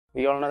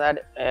We all know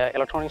that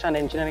electronics and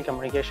engineering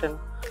communication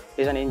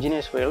is an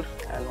engineer's field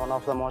and one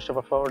of the most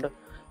preferred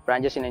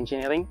branches in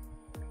engineering.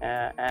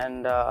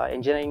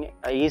 Engineering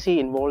EC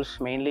involves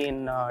mainly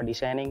in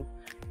designing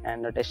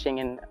and testing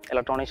in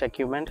electronics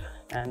equipment.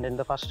 And in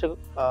the first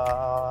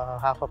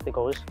half of the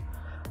course,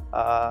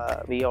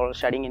 we are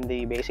studying in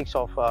the basics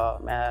of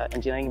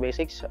engineering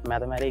basics,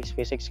 mathematics,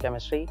 physics,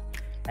 chemistry.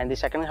 And the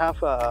second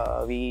half,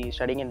 we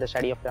studying in the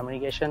study of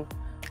communication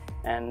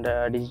and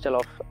digital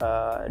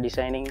of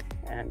designing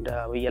and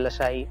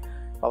VLSI,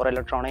 power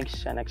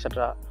electronics, and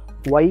etc.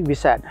 Why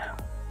VISAT?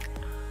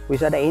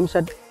 VISAT aims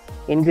at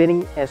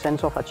ingraining a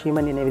sense of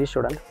achievement in every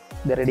student.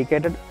 The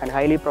dedicated and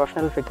highly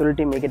professional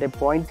faculty make it a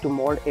point to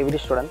mold every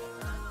student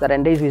that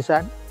enters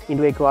VISAT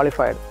into a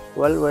qualified,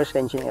 well-versed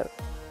engineer.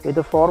 With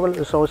the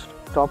well-resourced,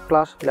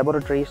 top-class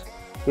laboratories,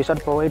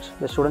 VISAT provides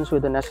the students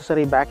with the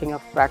necessary backing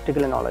of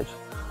practical knowledge,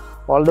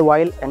 all the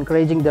while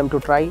encouraging them to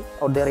try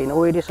out their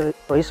innovative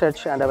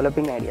research and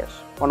developing ideas.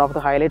 One of the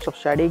highlights of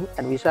studying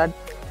at VISAT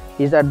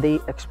is that they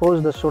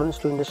expose the students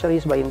to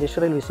industries by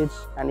industrial visits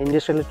and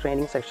industrial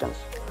training sections.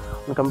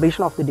 On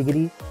completion of the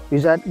degree,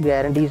 VISAT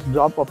guarantees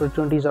job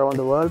opportunities around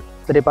the world.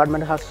 The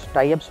department has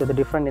tie-ups with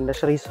different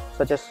industries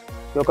such as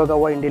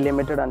Yokogawa India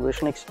Limited and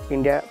Visionix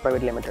India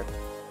Private Limited.